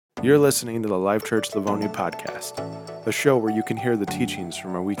You're listening to the Life Church Livonia podcast, a show where you can hear the teachings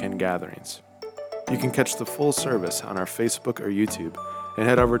from our weekend gatherings. You can catch the full service on our Facebook or YouTube, and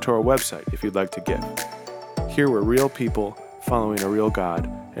head over to our website if you'd like to give. Here we're real people following a real God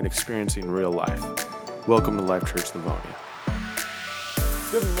and experiencing real life. Welcome to Life Church Livonia.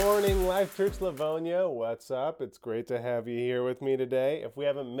 Good morning, Life Church Livonia. What's up? It's great to have you here with me today. If we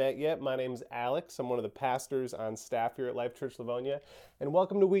haven't met yet, my name's Alex. I'm one of the pastors on staff here at Life Church Livonia. And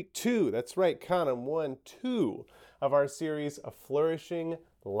welcome to week 2. That's right, count 'em, 1, 2 of our series, A Flourishing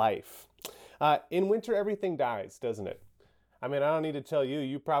Life. In winter, everything dies, doesn't it? I mean, I don't need to tell you,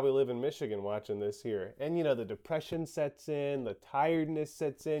 you probably live in Michigan watching this here. And the depression sets in, the tiredness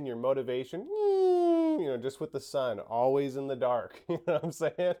sets in, your motivation, just with the sun, always in the dark, you know what I'm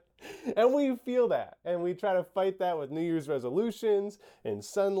saying? And we feel that, and we try to fight that with New Year's resolutions, and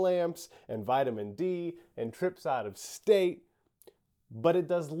sun lamps, and vitamin D, and trips out of state. But it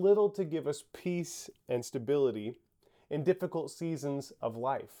does little to give us peace and stability in difficult seasons of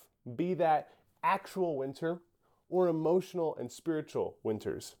life, be that actual winter or emotional and spiritual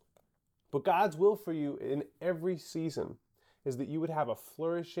winters. But God's will for you in every season is that you would have a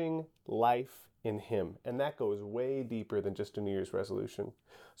flourishing life in Him. And that goes way deeper than just a New Year's resolution.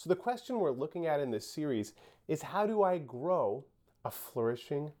 So the question we're looking at in this series is, how do I grow a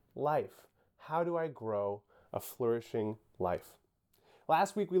flourishing life? How do I grow a flourishing life?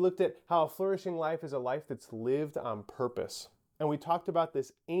 Last week we looked at how a flourishing life is a life that's lived on purpose. And we talked about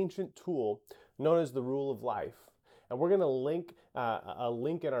this ancient tool known as the rule of life. And we're going to link a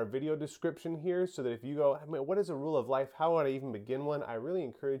link in our video description here so that if you go, what is a rule of life? How would I even begin one? I really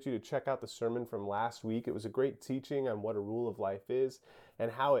encourage you to check out the sermon from last week. It was a great teaching on what a rule of life is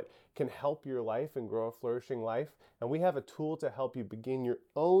and how it can help your life and grow a flourishing life. And we have a tool to help you begin your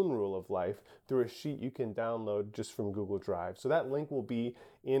own rule of life through a sheet you can download just from Google Drive. So that link will be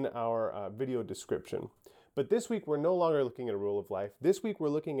in our video description. But this week, we're no longer looking at a rule of life. This week, we're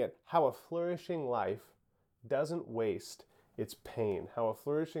looking at how a flourishing life doesn't waste its pain. How a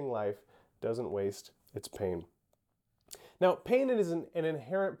flourishing life doesn't waste its pain. Now, pain is an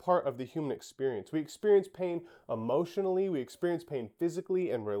inherent part of the human experience. We experience pain emotionally, we experience pain physically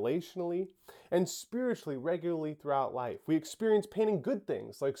and relationally, and spiritually regularly throughout life. We experience pain in good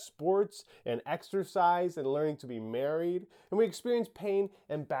things like sports and exercise and learning to be married, and we experience pain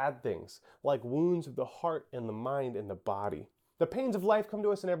in bad things like wounds of the heart and the mind and the body. The pains of life come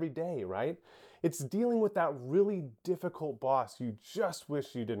to us in every day, right? It's dealing with that really difficult boss you just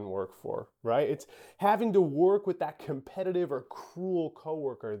wish you didn't work for, right? It's having to work with that competitive or cruel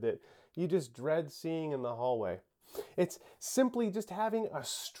coworker that you just dread seeing in the hallway. It's simply just having a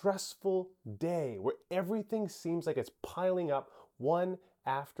stressful day where everything seems like it's piling up one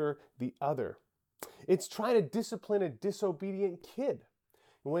after the other. It's trying to discipline a disobedient kid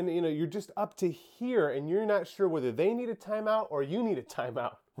when you're just up to here and you're not sure whether they need a timeout or you need a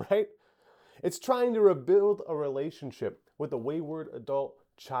timeout, right? It's trying to rebuild a relationship with a wayward adult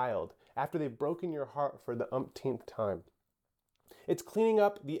child after they've broken your heart for the umpteenth time. It's cleaning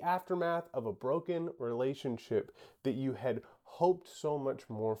up the aftermath of a broken relationship that you had hoped so much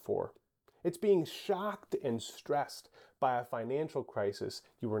more for. It's being shocked and stressed by a financial crisis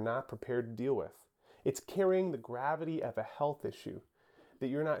you were not prepared to deal with. It's carrying the gravity of a health issue that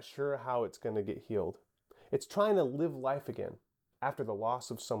you're not sure how it's going to get healed. It's trying to live life again after the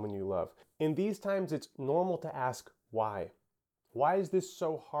loss of someone you love. In these times, it's normal to ask, why? Why is this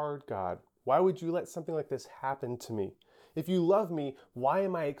so hard, God? Why would you let something like this happen to me? If you love me, why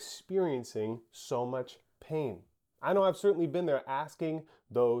am I experiencing so much pain? I know I've certainly been there asking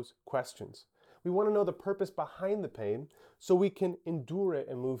those questions. We want to know the purpose behind the pain so we can endure it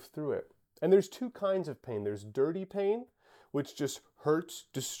and move through it. And there's two kinds of pain. There's dirty pain, which just hurts,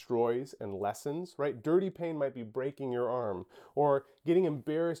 destroys, and lessens, right? Dirty pain might be breaking your arm or getting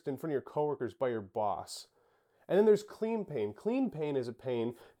embarrassed in front of your coworkers by your boss. And then there's clean pain. Clean pain is a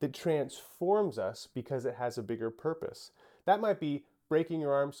pain that transforms us because it has a bigger purpose. That might be breaking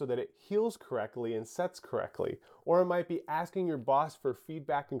your arm so that it heals correctly and sets correctly. Or it might be asking your boss for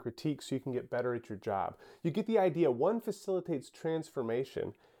feedback and critique so you can get better at your job. You get the idea. One facilitates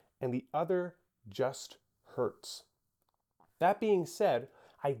transformation and the other just hurts. That being said,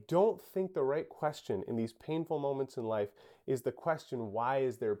 I don't think the right question in these painful moments in life is the question, why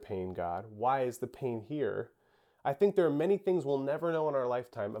is there pain, God? Why is the pain here? I think there are many things we'll never know in our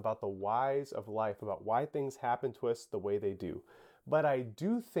lifetime about the whys of life, about why things happen to us the way they do. But I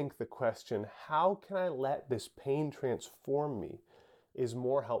do think the question, how can I let this pain transform me, is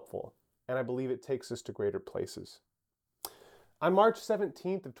more helpful. And I believe it takes us to greater places. On March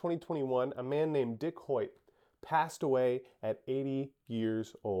 17th of 2021, a man named Dick Hoyt passed away at 80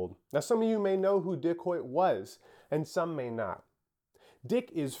 years old. Now, some of you may know who Dick Hoyt was, and some may not.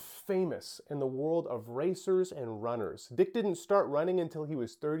 Dick is famous in the world of racers and runners. Dick didn't start running until he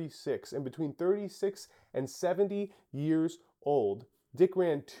was 36, and between 36 and 70 years old, Dick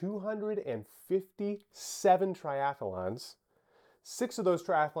ran 257 triathlons. 6 of those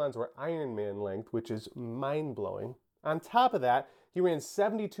triathlons were Ironman length, which is mind-blowing. On top of that, he ran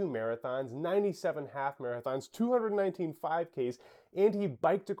 72 marathons, 97 half marathons, 219 5Ks, and he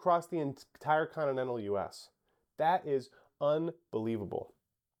biked across the entire continental US. That is unbelievable.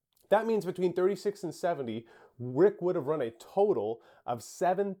 That means between 36 and 70, Rick would have run a total of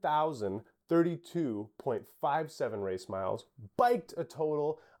 7,032.57 race miles, biked a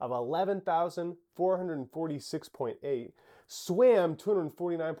total of 11,446.8, swam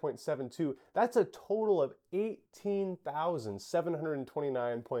 249.72. That's a total of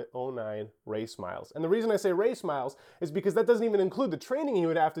 18,729.09 race miles. And the reason I say race miles is because that doesn't even include the training he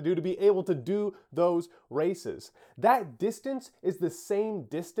would have to do to be able to do those races. That distance is the same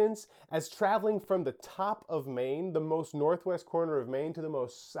distance as traveling from the top of Maine, the most northwest corner of Maine, to the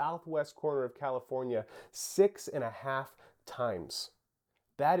most southwest corner of California 6.5 times.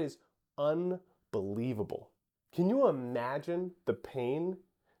 That is unbelievable. Can you imagine the pain,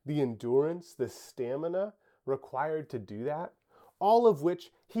 the endurance, the stamina required to do that? All of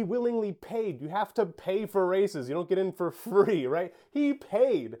which he willingly paid. You have to pay for races. You don't get in for free, right? He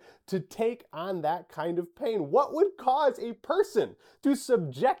paid to take on that kind of pain. What would cause a person to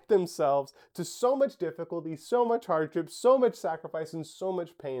subject themselves to so much difficulty, so much hardship, so much sacrifice, and so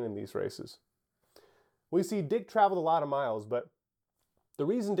much pain in these races? We see Dick traveled a lot of miles, but the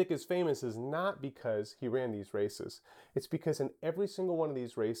reason Dick is famous is not because he ran these races. It's because in every single one of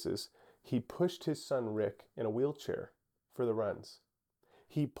these races, he pushed his son Rick in a wheelchair for the runs.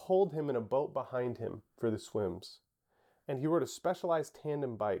 He pulled him in a boat behind him for the swims. And he rode a specialized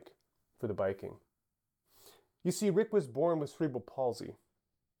tandem bike for the biking. You see, Rick was born with cerebral palsy.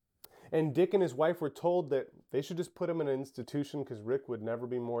 And Dick and his wife were told that they should just put him in an institution because Rick would never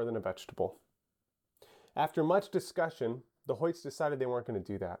be more than a vegetable. After much discussion, the Hoyts decided they weren't going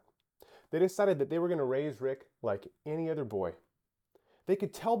to do that. They decided that they were going to raise Rick like any other boy. They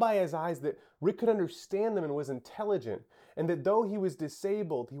could tell by his eyes that Rick could understand them and was intelligent, and that though he was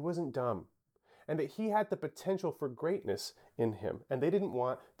disabled, he wasn't dumb, and that he had the potential for greatness in him, and they didn't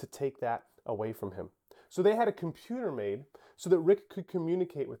want to take that away from him. So they had a computer made so that Rick could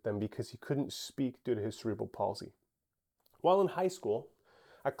communicate with them because he couldn't speak due to his cerebral palsy. While in high school,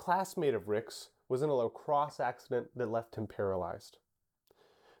 a classmate of Rick's was in a lacrosse accident that left him paralyzed.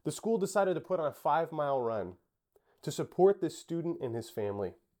 The school decided to put on a 5-mile run to support this student and his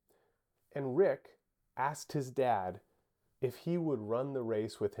family. And Rick asked his dad if he would run the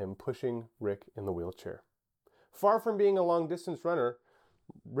race with him, pushing Rick in the wheelchair. Far from being a long-distance runner,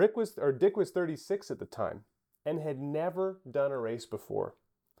 Dick was 36 at the time and had never done a race before.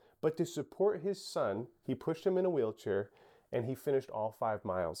 But to support his son, he pushed him in a wheelchair and he finished all 5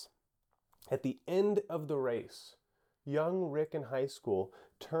 miles. At the end of the race, young Rick in high school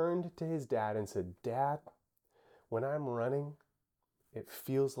turned to his dad and said, "Dad, when I'm running, it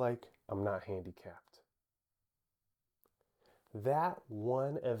feels like I'm not handicapped." That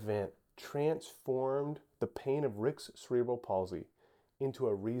one event transformed the pain of Rick's cerebral palsy into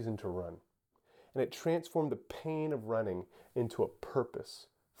a reason to run. And it transformed the pain of running into a purpose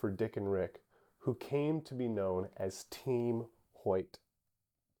for Dick and Rick, who came to be known as Team Hoyt.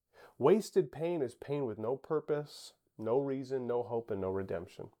 Wasted pain is pain with no purpose, no reason, no hope, and no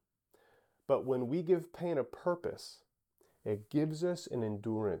redemption. But when we give pain a purpose, it gives us an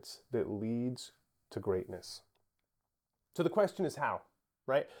endurance that leads to greatness. So the question is how,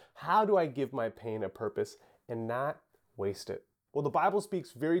 right? How do I give my pain a purpose and not waste it? Well, the Bible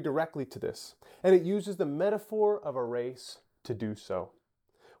speaks very directly to this, and it uses the metaphor of a race to do so.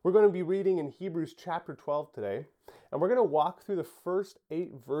 We're going to be reading in Hebrews chapter 12 today, and we're going to walk through the first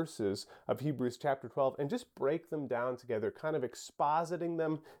 8 verses of Hebrews chapter 12 and just break them down together, kind of expositing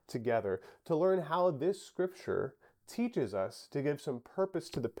them together to learn how this scripture teaches us to give some purpose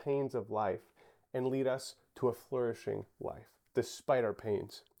to the pains of life and lead us to a flourishing life despite our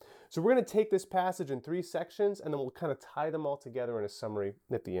pains. So we're going to take this passage in 3 sections, and then we'll kind of tie them all together in a summary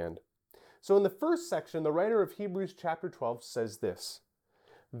at the end. So in the first section, the writer of Hebrews chapter 12 says this: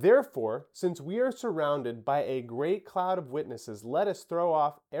 "Therefore, since we are surrounded by a great cloud of witnesses, let us throw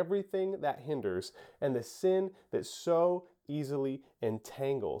off everything that hinders and the sin that so easily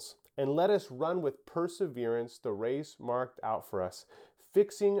entangles, and let us run with perseverance the race marked out for us,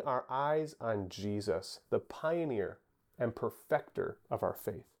 fixing our eyes on Jesus, the pioneer and perfecter of our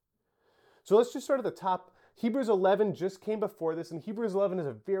faith." So let's just start at the top Hebrews 11 just came before this, and Hebrews 11 is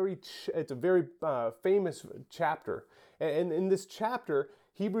a very famous chapter. And in this chapter,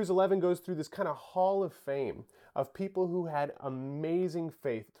 Hebrews 11 goes through this kind of hall of fame of people who had amazing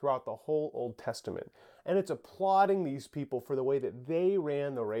faith throughout the whole Old Testament. And it's applauding these people for the way that they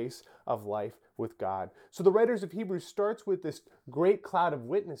ran the race of life with God. So the writers of Hebrews starts with this great cloud of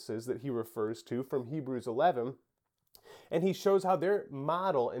witnesses that he refers to from Hebrews 11, and he shows how their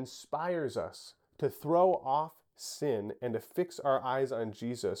model inspires us to throw off sin and to fix our eyes on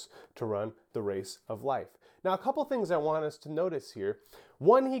Jesus to run the race of life. Now, a couple things I want us to notice here.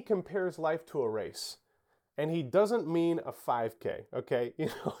 One, he compares life to a race. And he doesn't mean a 5K, okay?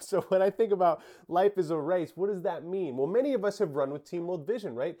 So when I think about life as a race, what does that mean? Well, many of us have run with Team World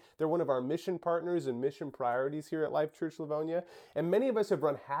Vision, right? They're one of our mission partners and mission priorities here at Life Church Livonia. And many of us have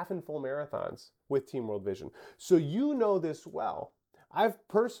run half and full marathons with Team World Vision. So you know this well. I've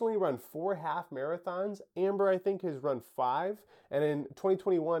personally run 4 half marathons. Amber, I think, has run 5. And in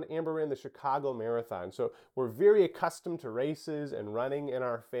 2021, Amber ran the Chicago Marathon. So we're very accustomed to races and running in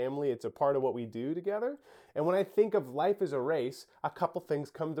our family. It's a part of what we do together. And when I think of life as a race, a couple things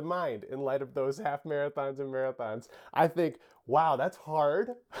come to mind in light of those half marathons and marathons. I think, wow, that's hard.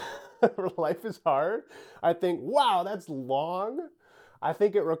 Life is hard. I think, wow, that's long. I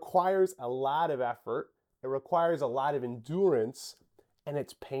think it requires a lot of effort. It requires a lot of endurance. And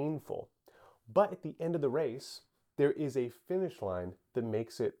it's painful. But at the end of the race, there is a finish line that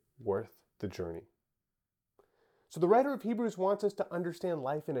makes it worth the journey. So the writer of Hebrews wants us to understand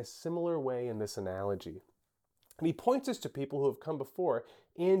life in a similar way in this analogy. And he points us to people who have come before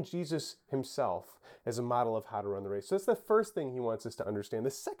and Jesus himself as a model of how to run the race. So that's the first thing he wants us to understand.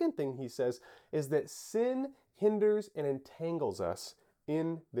 The second thing he says is that sin hinders and entangles us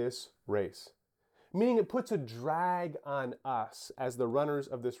in this race. Meaning it puts a drag on us as the runners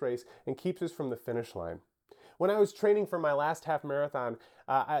of this race and keeps us from the finish line. When I was training for my last half marathon,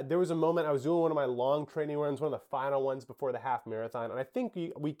 there was a moment I was doing one of my long training runs, one of the final ones before the half marathon, and I think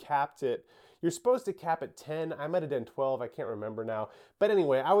we capped it. You're supposed to cap at 10. I might have done 12. I can't remember now. But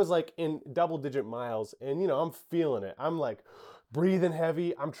anyway, I was like in double-digit miles, and I'm feeling it. I'm like breathing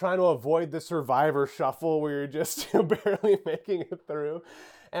heavy. I'm trying to avoid the survivor shuffle where you're just barely making it through.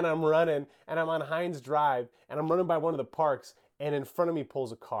 And I'm running, and I'm on Hines Drive, and I'm running by one of the parks, and in front of me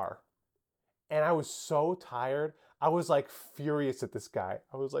pulls a car. And I was so tired. I was like furious at this guy.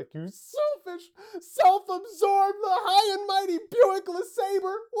 I was like, you selfish, self-absorbed, the high and mighty Buick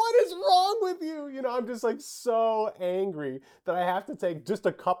LeSabre. What is wrong with you? I'm just like so angry that I have to take just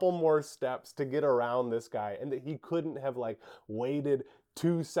a couple more steps to get around this guy and that he couldn't have waited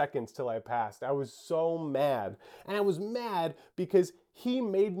 2 seconds till I passed. I was so mad. And I was mad because he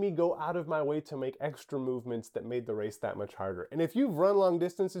made me go out of my way to make extra movements that made the race that much harder. And if you've run long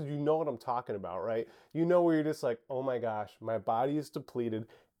distances, you know what I'm talking about, right? You know where you're just like, oh my gosh, my body is depleted.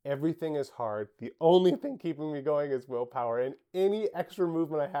 Everything is hard. The only thing keeping me going is willpower. And any extra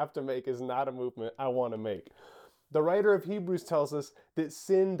movement I have to make is not a movement I want to make. The writer of Hebrews tells us that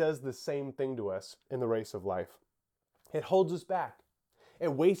sin does the same thing to us in the race of life. It holds us back.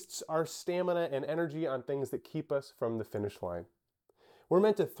 It wastes our stamina and energy on things that keep us from the finish line. We're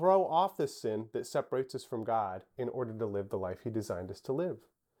meant to throw off the sin that separates us from God in order to live the life He designed us to live.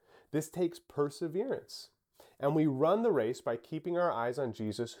 This takes perseverance. And we run the race by keeping our eyes on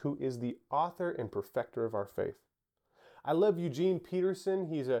Jesus, who is the author and perfecter of our faith. I love Eugene Peterson.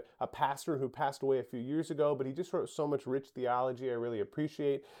 He's a pastor who passed away a few years ago, but he just wrote so much rich theology I really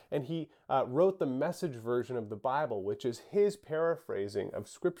appreciate. And he wrote the Message version of the Bible, which is his paraphrasing of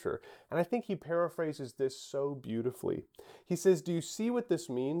Scripture. And I think he paraphrases this so beautifully. He says, do you see what this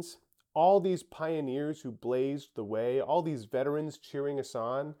means? All these pioneers who blazed the way, all these veterans cheering us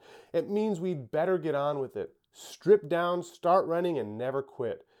on. It means we'd better get on with it. Strip down, start running, and never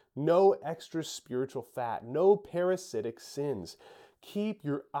quit. No extra spiritual fat, no parasitic sins. Keep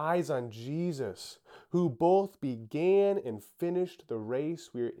your eyes on Jesus, who both began and finished the race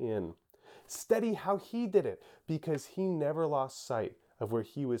we're in. Study how He did it, because He never lost sight of where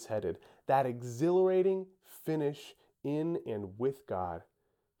He was headed. That exhilarating finish in and with God.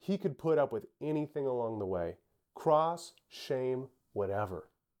 He could put up with anything along the way. Cross, shame, whatever.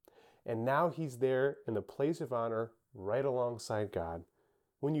 And now He's there in the place of honor right alongside God.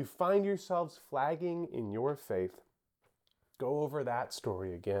 When you find yourselves flagging in your faith, go over that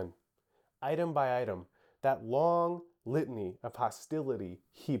story again. Item by item, that long litany of hostility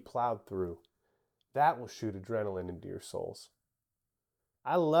He plowed through. That will shoot adrenaline into your souls.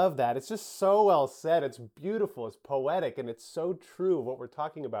 I love that. It's just so well said. It's beautiful, it's poetic, and it's so true of what we're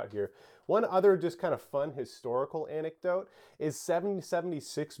talking about here. One other just kind of fun historical anecdote is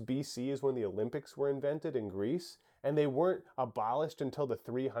 776 BC is when the Olympics were invented in Greece, and they weren't abolished until the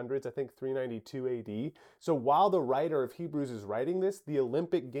 300s, I think 392 AD. So while the writer of Hebrews is writing this, the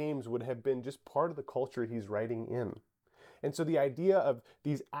Olympic Games would have been just part of the culture he's writing in. And so the idea of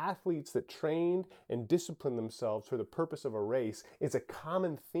these athletes that trained and disciplined themselves for the purpose of a race is a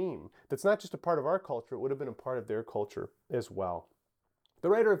common theme that's not just a part of our culture, it would have been a part of their culture as well. The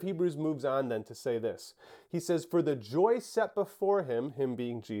writer of Hebrews moves on then to say this. He says, "For the joy set before him," him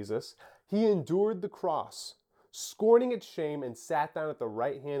being Jesus, "he endured the cross, scorning its shame, and sat down at the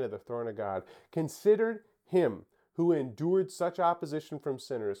right hand of the throne of God. Consider him who endured such opposition from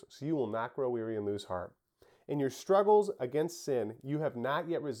sinners, so you will not grow weary and lose heart. In your struggles against sin, you have not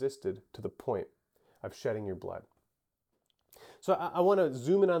yet resisted to the point of shedding your blood." So I want to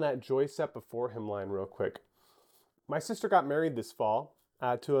zoom in on that joy set before him line real quick. My sister got married this fall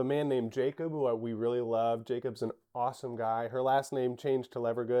to a man named Jacob, who we really love. Jacob's an awesome guy. Her last name changed to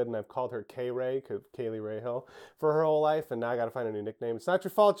Levergood, and I've called her K-Ray, Kaylee Rayhill, for her whole life, and now I got to find a new nickname. It's not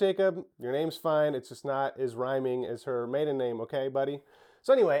your fault, Jacob. Your name's fine. It's just not as rhyming as her maiden name, okay, buddy?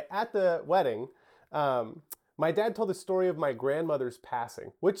 So anyway, at the wedding, my dad told the story of my grandmother's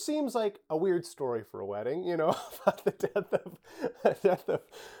passing, which seems like a weird story for a wedding, about the death of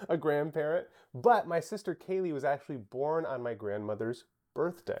a grandparent. But my sister Kaylee was actually born on my grandmother's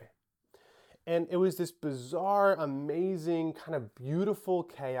birthday. And it was this bizarre, amazing, kind of beautiful,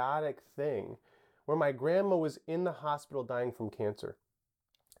 chaotic thing where my grandma was in the hospital dying from cancer.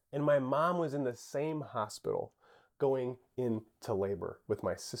 And my mom was in the same hospital going into labor with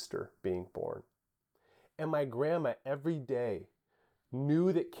my sister being born. And my grandma every day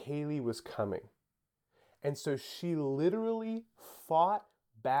knew that Kaylee was coming. And so she literally fought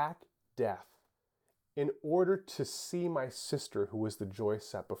back death in order to see my sister, who was the joy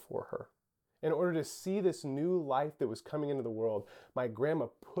set before her. In order to see this new life that was coming into the world, my grandma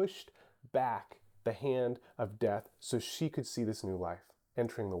pushed back the hand of death so she could see this new life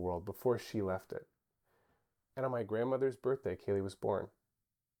entering the world before she left it. And on my grandmother's birthday, Kaylee was born.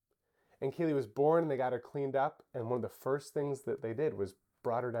 And Kaylee was born and they got her cleaned up. And one of the first things that they did was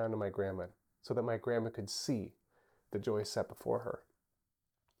brought her down to my grandma so that my grandma could see the joy set before her,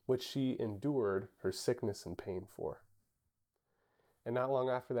 which she endured her sickness and pain for. And not long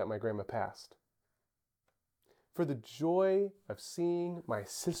after that, my grandma passed. For the joy of seeing my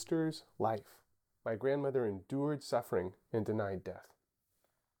sister's life, my grandmother endured suffering and denied death.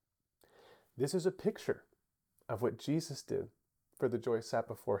 This is a picture of what Jesus did for the joy set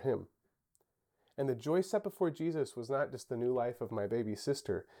before him. And the joy set before Jesus was not just the new life of my baby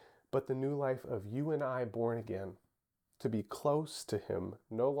sister, but the new life of you and I born again, to be close to him,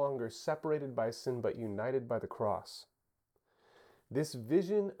 no longer separated by sin, but united by the cross. This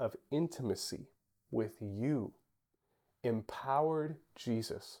vision of intimacy with you empowered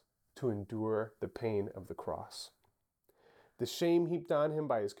Jesus to endure the pain of the cross. The shame heaped on him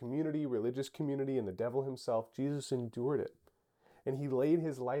by his community, religious community, and the devil himself, Jesus endured it. And he laid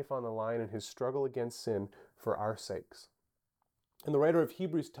his life on the line in his struggle against sin for our sakes. And the writer of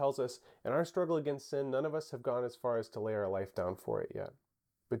Hebrews tells us, in our struggle against sin, none of us have gone as far as to lay our life down for it yet.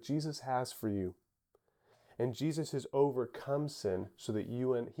 But Jesus has for you. And Jesus has overcome sin so that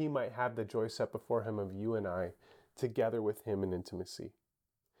you and he might have the joy set before him of you and I together with him in intimacy.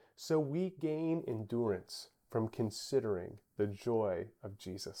 So we gain endurance from considering the joy of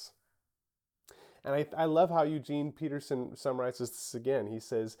Jesus. And I love how Eugene Peterson summarizes this again. He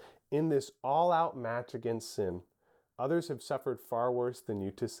says, "In this all-out match against sin, others have suffered far worse than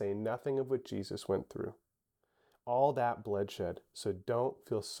you, to say nothing of what Jesus went through. All that bloodshed, so don't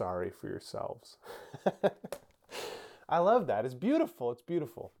feel sorry for yourselves." I love that. It's beautiful. It's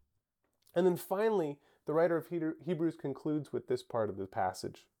beautiful. And then finally, the writer of Hebrews concludes with this part of the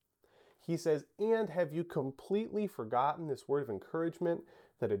passage. He says, "And have you completely forgotten this word of encouragement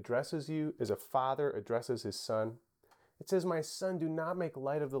that addresses you as a father addresses his son? It says, 'My son, do not make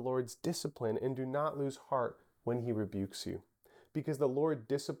light of the Lord's discipline and do not lose heart when he rebukes you. Because the Lord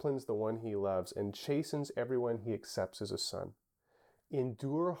disciplines the one he loves and chastens everyone he accepts as a son.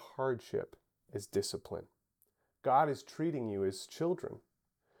 Endure hardship as discipline. God is treating you as children.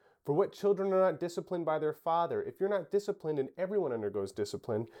 For what children are not disciplined by their father? If you're not disciplined and everyone undergoes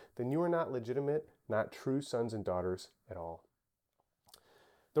discipline, then you are not legitimate, not true sons and daughters at all."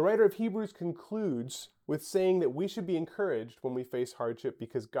 The writer of Hebrews concludes with saying that we should be encouraged when we face hardship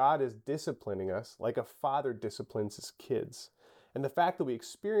because God is disciplining us like a father disciplines his kids. And the fact that we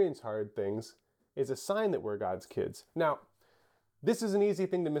experience hard things is a sign that we're God's kids. Now, This is an easy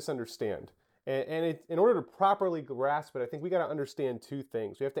thing to misunderstand. In order to properly grasp it, I think we got to understand two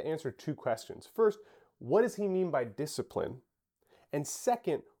things. We have to answer two questions. First, what does he mean by discipline? And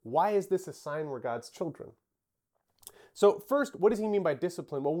second, why is this a sign we're God's children? So first, what does he mean by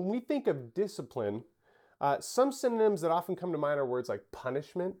discipline? Well, when we think of discipline, some synonyms that often come to mind are words like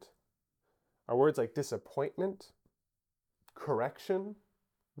punishment, are words like disappointment, correction,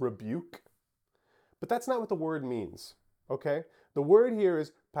 rebuke. But that's not what the word means, okay? The word here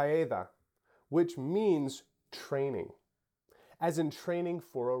is paeda, which means training, as in training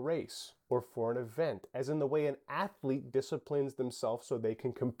for a race or for an event, as in the way an athlete disciplines themselves so they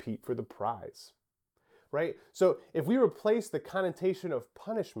can compete for the prize, right? So if we replace the connotation of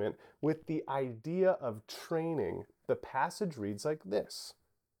punishment with the idea of training, the passage reads like this.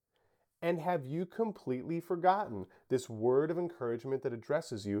 And have you completely forgotten this word of encouragement that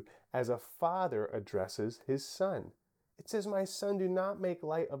addresses you as a father addresses his son? It says, my son, do not make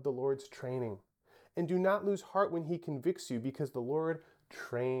light of the Lord's training, and do not lose heart when he convicts you, because the Lord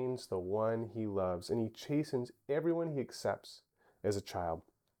trains the one he loves, and he chastens everyone he accepts as a child.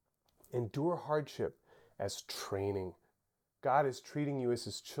 Endure hardship as training. God is treating you as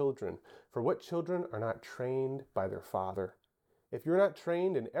his children. For what children are not trained by their father? If you're not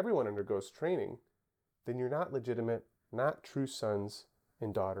trained, and everyone undergoes training, then you're not legitimate, not true sons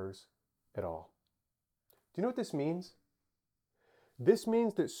and daughters at all. Do you know what this means? This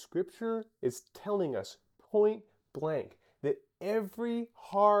means that Scripture is telling us point blank that every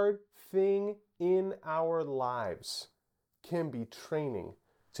hard thing in our lives can be training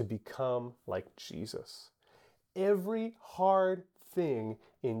to become like Jesus. Every hard thing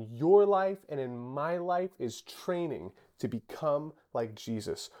in your life and in my life is training to become like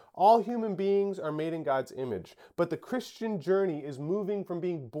Jesus. All human beings are made in God's image, but the Christian journey is moving from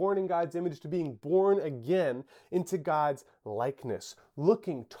being born in God's image to being born again into God's likeness,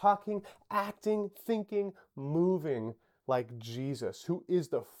 looking, talking, acting, thinking, moving like Jesus, who is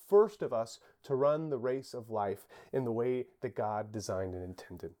the first of us to run the race of life in the way that God designed and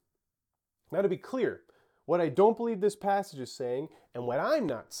intended. Now, to be clear, what I don't believe this passage is saying, and what I'm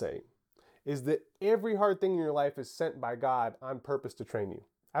not saying, is that every hard thing in your life is sent by God on purpose to train you.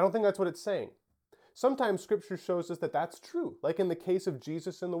 I don't think that's what it's saying. Sometimes Scripture shows us that that's true, like in the case of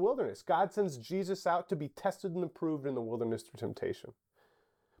Jesus in the wilderness. God sends Jesus out to be tested and approved in the wilderness through temptation.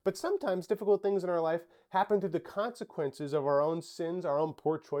 But sometimes difficult things in our life happen through the consequences of our own sins, our own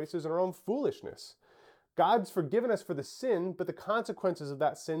poor choices, and our own foolishness. God's forgiven us for the sin, but the consequences of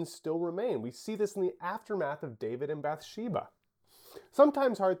that sin still remain. We see this in the aftermath of David and Bathsheba.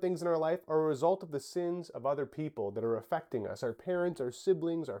 Sometimes hard things in our life are a result of the sins of other people that are affecting us. Our parents, our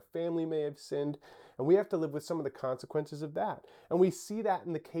siblings, our family may have sinned, and we have to live with some of the consequences of that. And we see that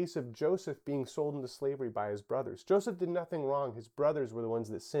in the case of Joseph being sold into slavery by his brothers. Joseph did nothing wrong. His brothers were the ones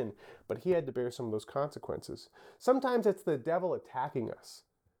that sinned, but he had to bear some of those consequences. Sometimes it's the devil attacking us,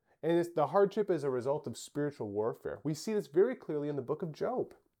 and the hardship is a result of spiritual warfare. We see this very clearly in the book of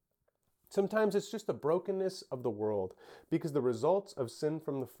Job. Sometimes it's just the brokenness of the world because the results of sin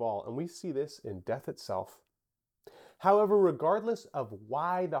from the fall, and we see this in death itself. However, regardless of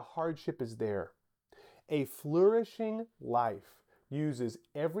why the hardship is there, a flourishing life uses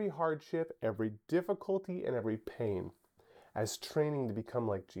every hardship, every difficulty, and every pain as training to become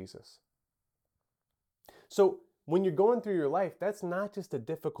like Jesus. So when you're going through your life, that's not just a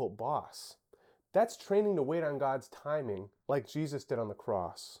difficult boss. That's training to wait on God's timing like Jesus did on the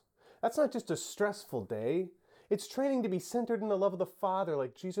cross. That's not just a stressful day. It's training to be centered in the love of the Father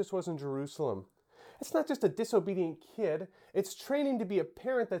like Jesus was in Jerusalem. It's not just a disobedient kid. It's training to be a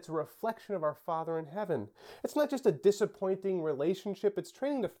parent that's a reflection of our Father in heaven. It's not just a disappointing relationship. It's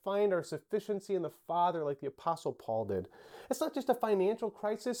training to find our sufficiency in the Father like the Apostle Paul did. It's not just a financial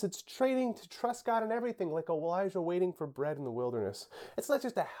crisis. It's training to trust God in everything like Elijah waiting for bread in the wilderness. It's not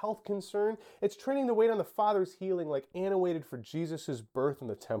just a health concern. It's training to wait on the Father's healing like Anna waited for Jesus' birth in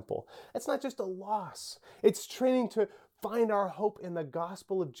the temple. It's not just a loss. It's training to find our hope in the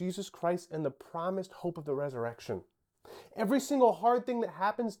gospel of Jesus Christ and the promised hope of the resurrection. Every single hard thing that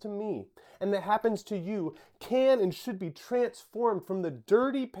happens to me and that happens to you can and should be transformed from the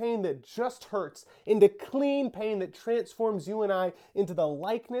dirty pain that just hurts into clean pain that transforms you and I into the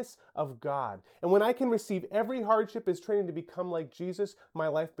likeness of God. And when I can receive every hardship as training to become like Jesus, my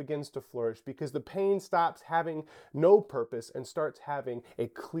life begins to flourish because the pain stops having no purpose and starts having a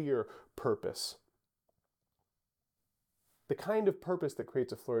clear purpose. The kind of purpose that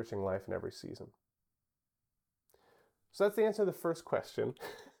creates a flourishing life in every season. So that's the answer to the first question.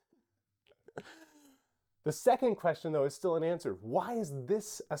 The second question, though, is still an answer. Why is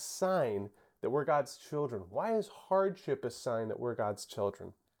this a sign that we're God's children? Why is hardship a sign that we're God's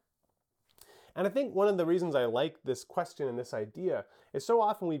children? And I think one of the reasons I like this question and this idea is so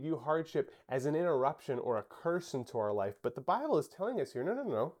often we view hardship as an interruption or a curse into our life. But the Bible is telling us here,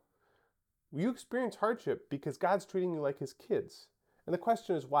 no. You experience hardship because God's treating you like his kids. And the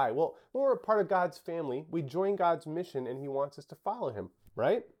question is why? Well, when we're a part of God's family, we join God's mission and he wants us to follow him,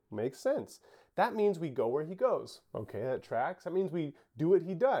 right? Makes sense. That means we go where he goes. Okay, that tracks. That means we do what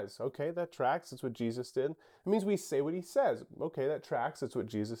he does. Okay, that tracks. That's what Jesus did. It means we say what he says. Okay, that tracks. That's what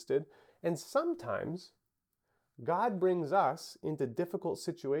Jesus did. And sometimes God brings us into difficult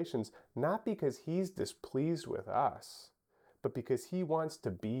situations, not because he's displeased with us, but because he wants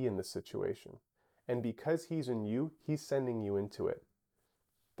to be in the situation. And because he's in you, he's sending you into it.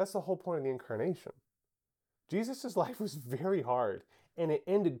 That's the whole point of the incarnation. Jesus' life was very hard, and it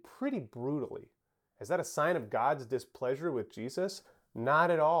ended pretty brutally. Is that a sign of God's displeasure with Jesus? Not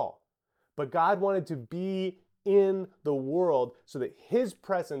at all. But God wanted to be in the world so that his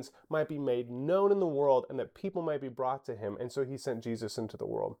presence might be made known in the world and that people might be brought to him. And so he sent Jesus into the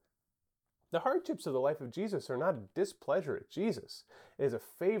world. The hardships of the life of Jesus are not a displeasure at Jesus. It is a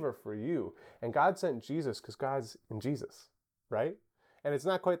favor for you. And God sent Jesus because God's in Jesus, right? And it's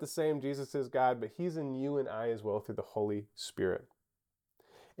not quite the same. Jesus is God, but he's in you and I as well through the Holy Spirit.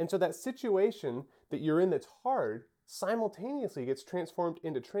 And so that situation that you're in that's hard simultaneously gets transformed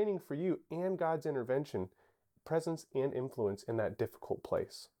into training for you and God's intervention, presence and influence in that difficult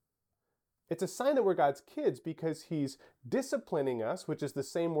place. It's a sign that we're God's kids because he's disciplining us, which is the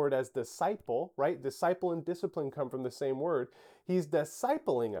same word as disciple, right? Disciple and discipline come from the same word. He's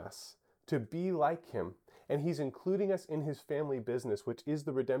discipling us to be like him. And he's including us in his family business, which is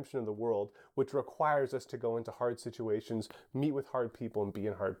the redemption of the world, which requires us to go into hard situations, meet with hard people, and be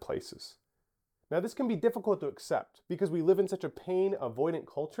in hard places. Now, this can be difficult to accept because we live in such a pain-avoidant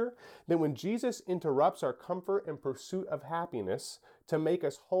culture that when Jesus interrupts our comfort and pursuit of happiness to make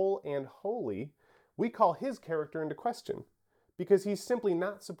us whole and holy, we call his character into question because he's simply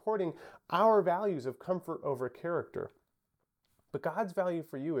not supporting our values of comfort over character. But God's value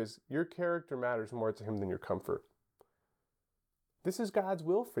for you is your character matters more to him than your comfort. This is God's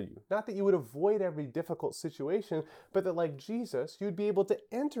will for you. Not that you would avoid every difficult situation, but that like Jesus, you'd be able to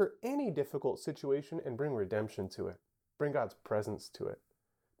enter any difficult situation and bring redemption to it. Bring God's presence to it.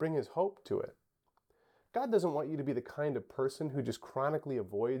 Bring his hope to it. God doesn't want you to be the kind of person who just chronically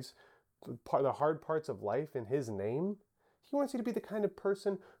avoids the hard parts of life in his name. He wants you to be the kind of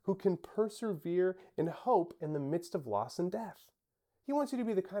person who can persevere in hope in the midst of loss and death. He wants you to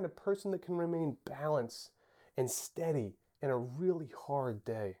be the kind of person that can remain balanced and steady in a really hard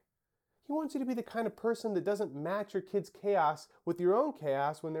day. He wants you to be the kind of person that doesn't match your kids' chaos with your own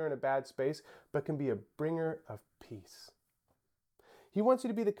chaos when they're in a bad space, but can be a bringer of peace. He wants you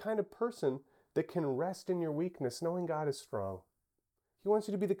to be the kind of person that can rest in your weakness, knowing God is strong. He wants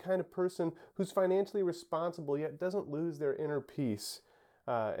you to be the kind of person who's financially responsible, yet doesn't lose their inner peace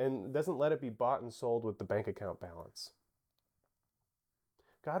and doesn't let it be bought and sold with the bank account balance.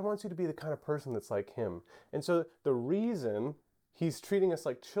 God wants you to be the kind of person that's like him. And so the reason he's treating us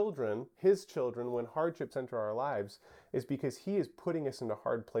like children, his children, when hardships enter our lives, is because he is putting us into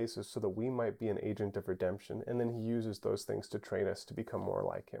hard places so that we might be an agent of redemption. And then he uses those things to train us to become more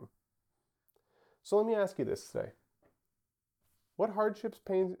like him. So let me ask you this today. What hardships,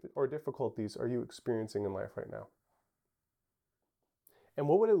 pains, or difficulties are you experiencing in life right now? And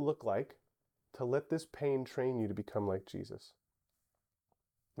what would it look like to let this pain train you to become like Jesus?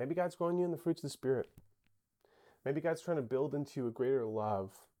 Maybe God's growing you in the fruits of the Spirit. Maybe God's trying to build into you a greater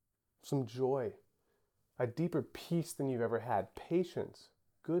love, some joy, a deeper peace than you've ever had, patience,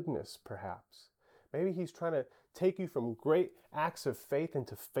 goodness, perhaps. Maybe he's trying to take you from great acts of faith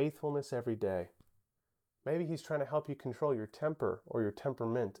into faithfulness every day. Maybe he's trying to help you control your temper or your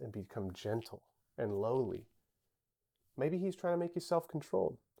temperament and become gentle and lowly. Maybe he's trying to make you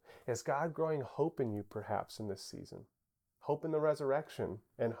self-controlled. Is God growing hope in you, perhaps, in this season? Hope in the resurrection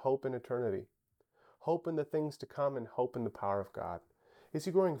and hope in eternity. Hope in the things to come and hope in the power of God. Is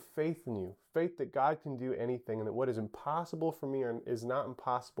he growing faith in you? Faith that God can do anything and that what is impossible for me is not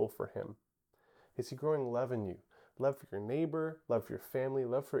impossible for him. Is he growing love in you? Love for your neighbor, love for your family,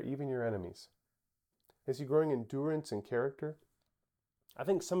 love for even your enemies. Is he growing endurance and character? I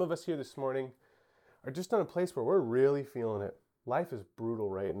think some of us here this morning are just in a place where we're really feeling it. Life is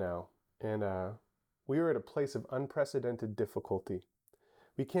brutal right now, and we are at a place of unprecedented difficulty.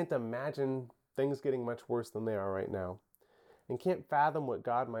 We can't imagine things getting much worse than they are right now, and can't fathom what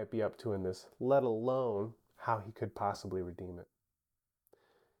God might be up to in this, let alone how he could possibly redeem it.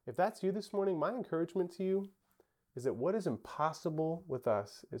 If that's you this morning, my encouragement to you is that what is impossible with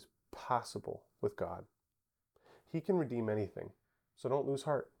us is possible with God. He can redeem anything, so don't lose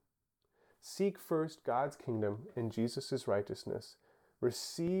heart. Seek first God's kingdom and Jesus' righteousness.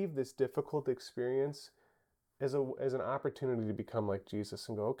 Receive this difficult experience as an opportunity to become like Jesus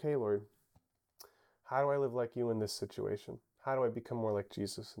and go, okay, Lord, how do I live like you in this situation? How do I become more like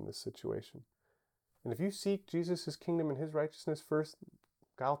Jesus in this situation? And if you seek Jesus' kingdom and his righteousness first,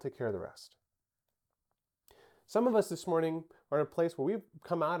 God will take care of the rest. Some of us this morning are in a place where we've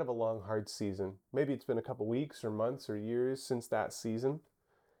come out of a long, hard season. Maybe it's been a couple weeks or months or years since that season.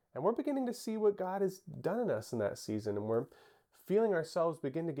 And we're beginning to see what God has done in us in that season. And we're feeling ourselves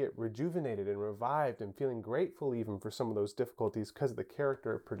begin to get rejuvenated and revived and feeling grateful even for some of those difficulties because of the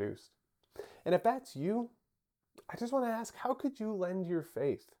character it produced. And if that's you, I just want to ask, how could you lend your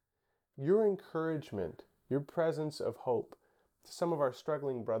faith, your encouragement, your presence of hope to some of our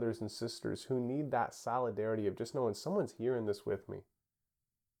struggling brothers and sisters who need that solidarity of just knowing someone's hearing this with me?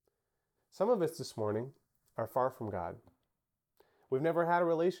 Some of us this morning are far from God. We've never had a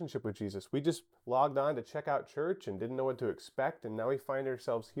relationship with Jesus. We just logged on to check out church and didn't know what to expect, and now we find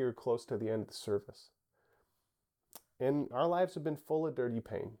ourselves here close to the end of the service. And our lives have been full of dirty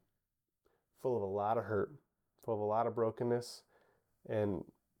pain, full of a lot of hurt, full of a lot of brokenness, and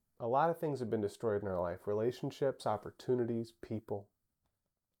a lot of things have been destroyed in our life. Relationships, opportunities, people.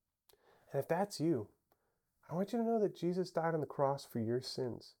 And if that's you, I want you to know that Jesus died on the cross for your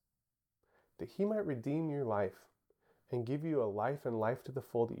sins, that he might redeem your life and give you a life and life to the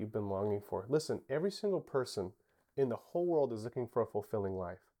full that you've been longing for. Listen, every single person in the whole world is looking for a fulfilling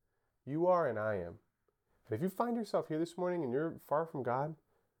life. You are and I am. And if you find yourself here this morning and you're far from God,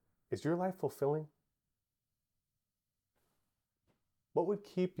 is your life fulfilling? What would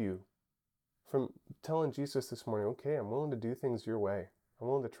keep you from telling Jesus this morning, okay, I'm willing to do things your way. I'm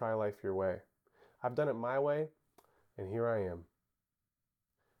willing to try life your way. I've done it my way, and here I am.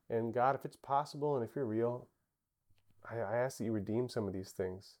 And God, if it's possible and if you're real, I ask that you redeem some of these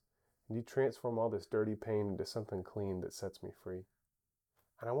things and you transform all this dirty pain into something clean that sets me free.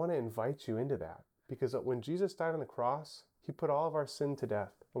 And I want to invite you into that because when Jesus died on the cross, he put all of our sin to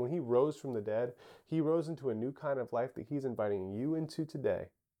death. And when he rose from the dead, he rose into a new kind of life that he's inviting you into today.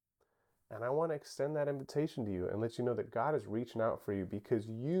 And I want to extend that invitation to you and let you know that God is reaching out for you because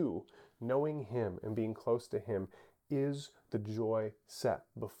you, knowing him and being close to him, is the joy set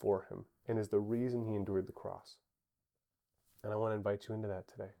before him and is the reason he endured the cross. And I want to invite you into that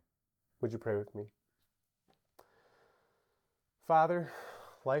today. Would you pray with me? Father,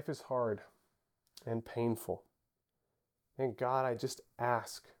 life is hard and painful. And God, I just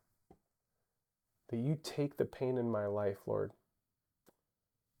ask that you take the pain in my life, Lord,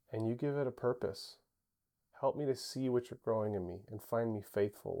 and you give it a purpose. Help me to see what you're growing in me and find me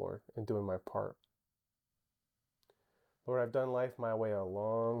faithful, Lord, in doing my part. Lord, I've done life my way a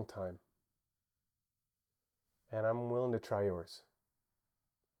long time. And I'm willing to try yours.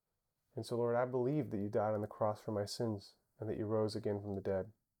 And so, Lord, I believe that you died on the cross for my sins and that you rose again from the dead.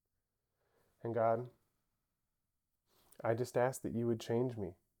 And God, I just ask that you would change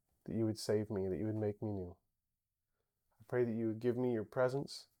me, that you would save me, that you would make me new. I pray that you would give me your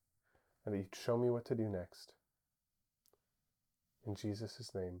presence and that you'd show me what to do next. In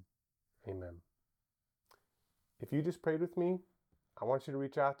Jesus' name, amen. If you just prayed with me, I want you to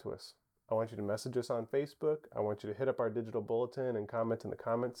reach out to us. I want you to message us on Facebook. I want you to hit up our digital bulletin and comment in the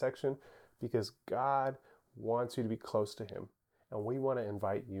comment section because God wants you to be close to him. And we want to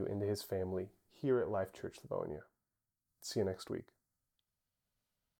invite you into his family here at Life Church Livonia. See you next week.